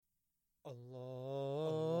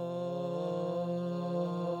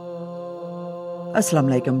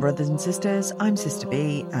Assalamu alaikum, brothers and sisters. I'm Sister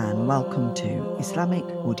B, and welcome to Islamic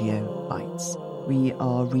Audio Bites. We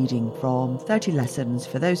are reading from 30 Lessons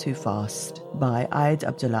for Those Who Fast by Aid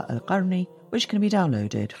Abdullah Al-Qarni, which can be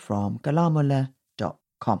downloaded from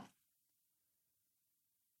kalamullah.com.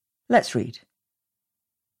 Let's read.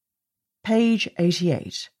 Page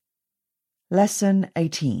 88. Lesson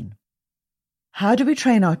 18. How do we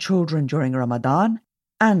train our children during Ramadan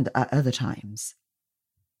and at other times?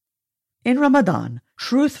 In Ramadan,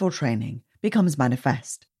 truthful training becomes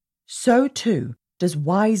manifest. So too does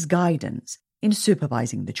wise guidance in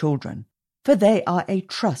supervising the children, for they are a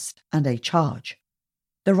trust and a charge.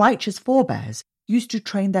 The righteous forebears used to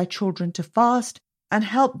train their children to fast and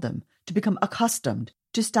help them to become accustomed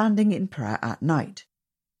to standing in prayer at night.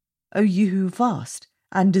 O you who fast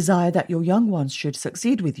and desire that your young ones should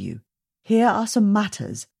succeed with you, here are some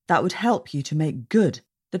matters that would help you to make good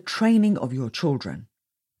the training of your children.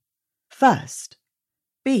 First,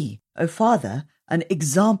 be, O Father, an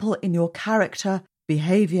example in your character,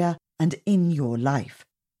 behaviour, and in your life.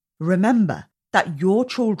 Remember that your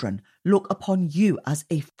children look upon you as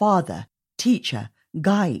a father, teacher,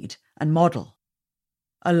 guide, and model.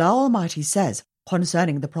 Allah Almighty says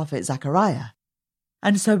concerning the Prophet Zechariah,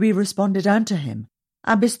 "And so we responded unto him,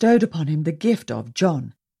 and bestowed upon him the gift of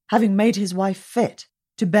John, having made his wife fit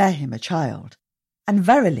to bear him a child. And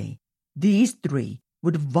verily, these three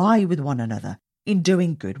would vie with one another in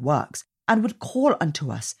doing good works, and would call unto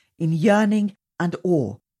us in yearning and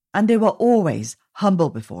awe, and they were always humble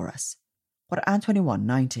before us." Quran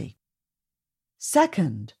 21:90.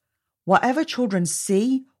 Second, whatever children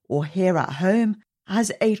see or hear at home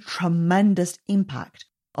has a tremendous impact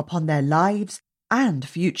upon their lives and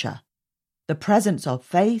future. The presence of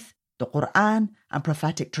faith, the Quran, and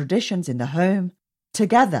prophetic traditions in the home,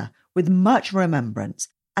 together with much remembrance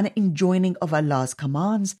and enjoining of Allah's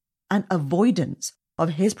commands and avoidance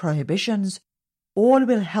of His prohibitions, all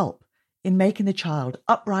will help in making the child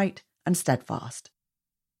upright and steadfast.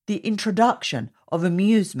 The introduction of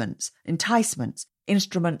amusements, enticements,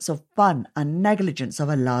 instruments of fun, and negligence of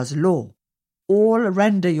Allah's law all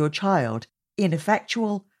render your child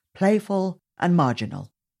ineffectual, playful, and marginal.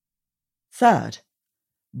 Third,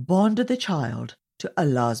 bond the child to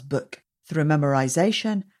Allah's book through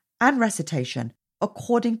memorization and recitation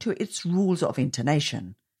according to its rules of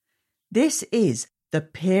intonation. This is the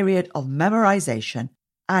period of memorization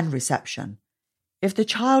and reception. If the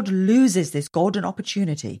child loses this golden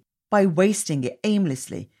opportunity by wasting it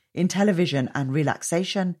aimlessly in television and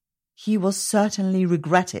relaxation, he will certainly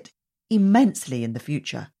regret it immensely in the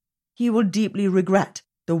future. He will deeply regret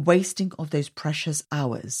the wasting of those precious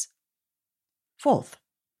hours. Fourth,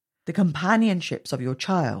 the companionships of your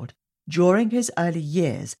child during his early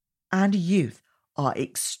years and youth are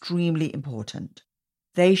extremely important.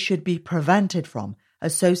 They should be prevented from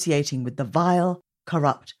associating with the vile,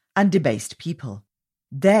 corrupt, and debased people.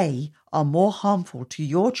 They are more harmful to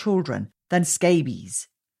your children than scabies.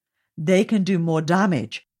 They can do more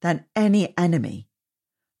damage than any enemy.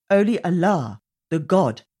 Only Allah, the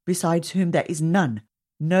God besides whom there is none,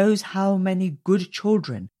 knows how many good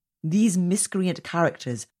children these miscreant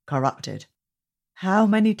characters corrupted. How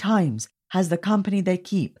many times has the company they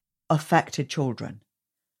keep affected children?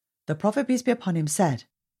 The Prophet, peace be upon him, said,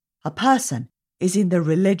 "A person is in the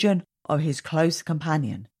religion of his close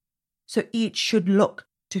companion, so each should look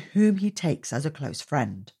to whom he takes as a close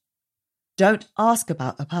friend." Don't ask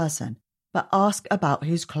about a person, but ask about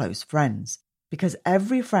his close friends, because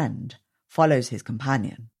every friend follows his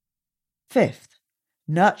companion. Fifth,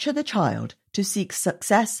 nurture the child to seek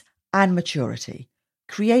success and maturity.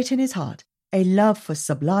 Create in his heart a love for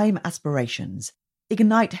sublime aspirations.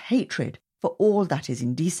 Ignite hatred for all that is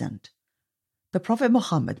indecent. The Prophet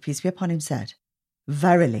Muhammad, peace be upon him, said,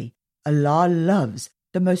 "Verily, Allah loves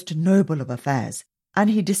the most noble of affairs, and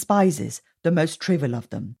He despises the most trivial of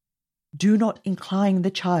them. Do not incline the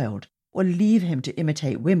child or leave him to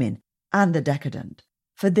imitate women and the decadent,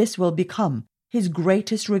 for this will become his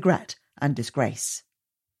greatest regret and disgrace."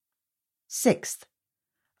 Sixth,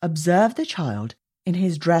 observe the child in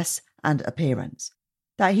his dress and appearance,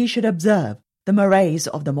 that he should observe the mores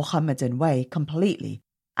of the Muhammadan way completely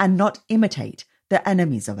and not imitate the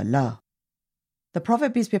enemies of Allah. The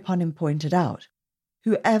Prophet, peace be upon him, pointed out,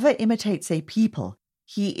 "Whoever imitates a people,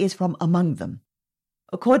 he is from among them."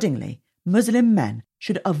 Accordingly, Muslim men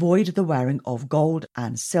should avoid the wearing of gold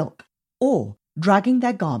and silk, or dragging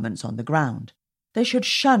their garments on the ground. They should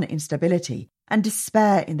shun instability and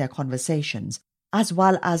despair in their conversations, as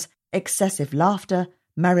well as excessive laughter,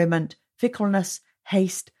 merriment, fickleness,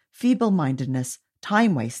 haste, feeble-mindedness,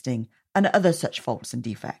 time-wasting, and other such faults and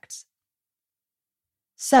defects.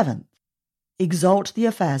 Seventh, exalt the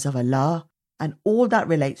affairs of Allah and all that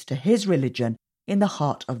relates to His religion in the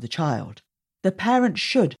heart of the child. The parent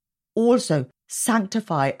should also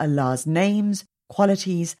sanctify Allah's names,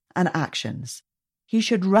 qualities, and actions. He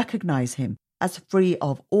should recognize Him as free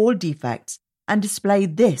of all defects and display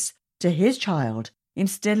this to his child,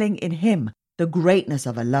 instilling in him the greatness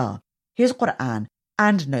of Allah, His Quran,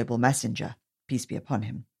 and noble messenger, peace be upon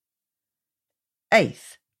him.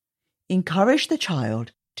 8th, encourage the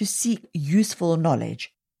child to seek useful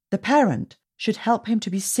knowledge. The parent should help him to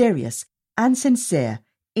be serious and sincere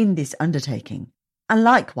in this undertaking, and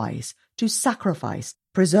likewise to sacrifice,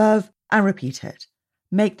 preserve, and repeat it.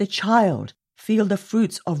 Make the child feel the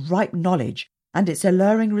fruits of ripe knowledge, and its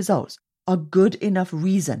alluring results are good enough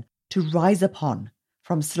reason to rise upon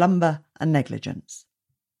from slumber and negligence.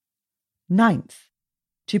 9th,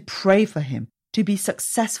 to pray for him to be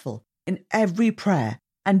successful in every prayer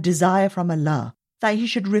and desire from Allah that He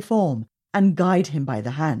should reform and guide him by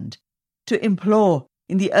the hand, to implore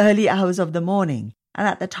in the early hours of the morning and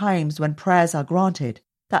at the times when prayers are granted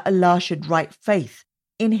that Allah should write faith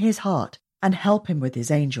in his heart and help him with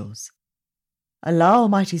His angels. Allah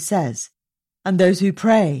Almighty says, "And those who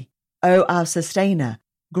pray, O our Sustainer,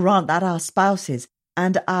 grant that our spouses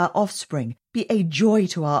and our offspring be a joy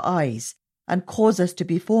to our eyes, and cause us to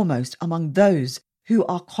be foremost among those who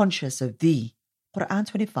are conscious of Thee." Quran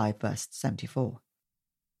 25 verse 74.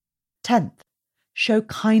 10th, show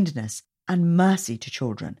kindness and mercy to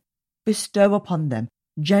children. Bestow upon them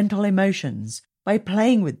gentle emotions by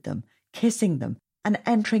playing with them, kissing them, and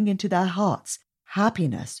entering into their hearts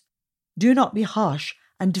happiness. Do not be harsh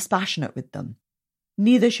and dispassionate with them.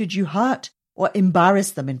 Neither should you hurt or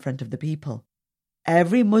embarrass them in front of the people.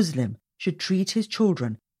 Every Muslim should treat his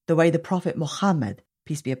children the way the Prophet Muhammad,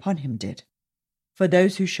 peace be upon him, did. For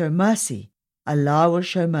those who show mercy, Allah will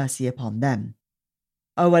show mercy upon them.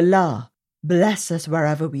 O Allah, bless us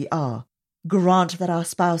wherever we are. Grant that our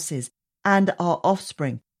spouses and our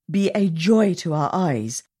offspring be a joy to our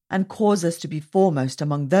eyes, and cause us to be foremost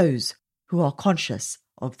among those who are conscious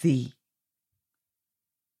of Thee.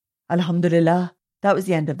 Alhamdulillah, that was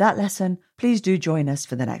the end of that lesson. Please do join us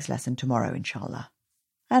for the next lesson tomorrow, inshallah.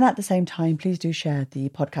 And at the same time, please do share the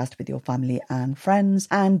podcast with your family and friends,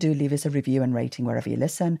 and do leave us a review and rating wherever you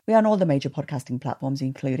listen. We are on all the major podcasting platforms,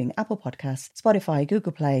 including Apple Podcasts, Spotify,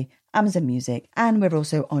 Google Play, Amazon Music, and we're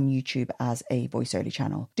also on YouTube as a voice-only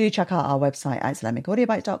channel. Do check out our website at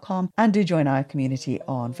IslamicAudioBite.com, and do join our community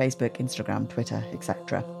on Facebook, Instagram, Twitter,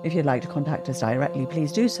 etc. If you'd like to contact us directly,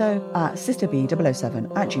 please do so at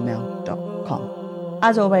sisterb007@gmail.com.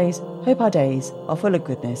 As always, hope our days are full of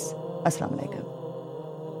goodness. Assalamu alaikum.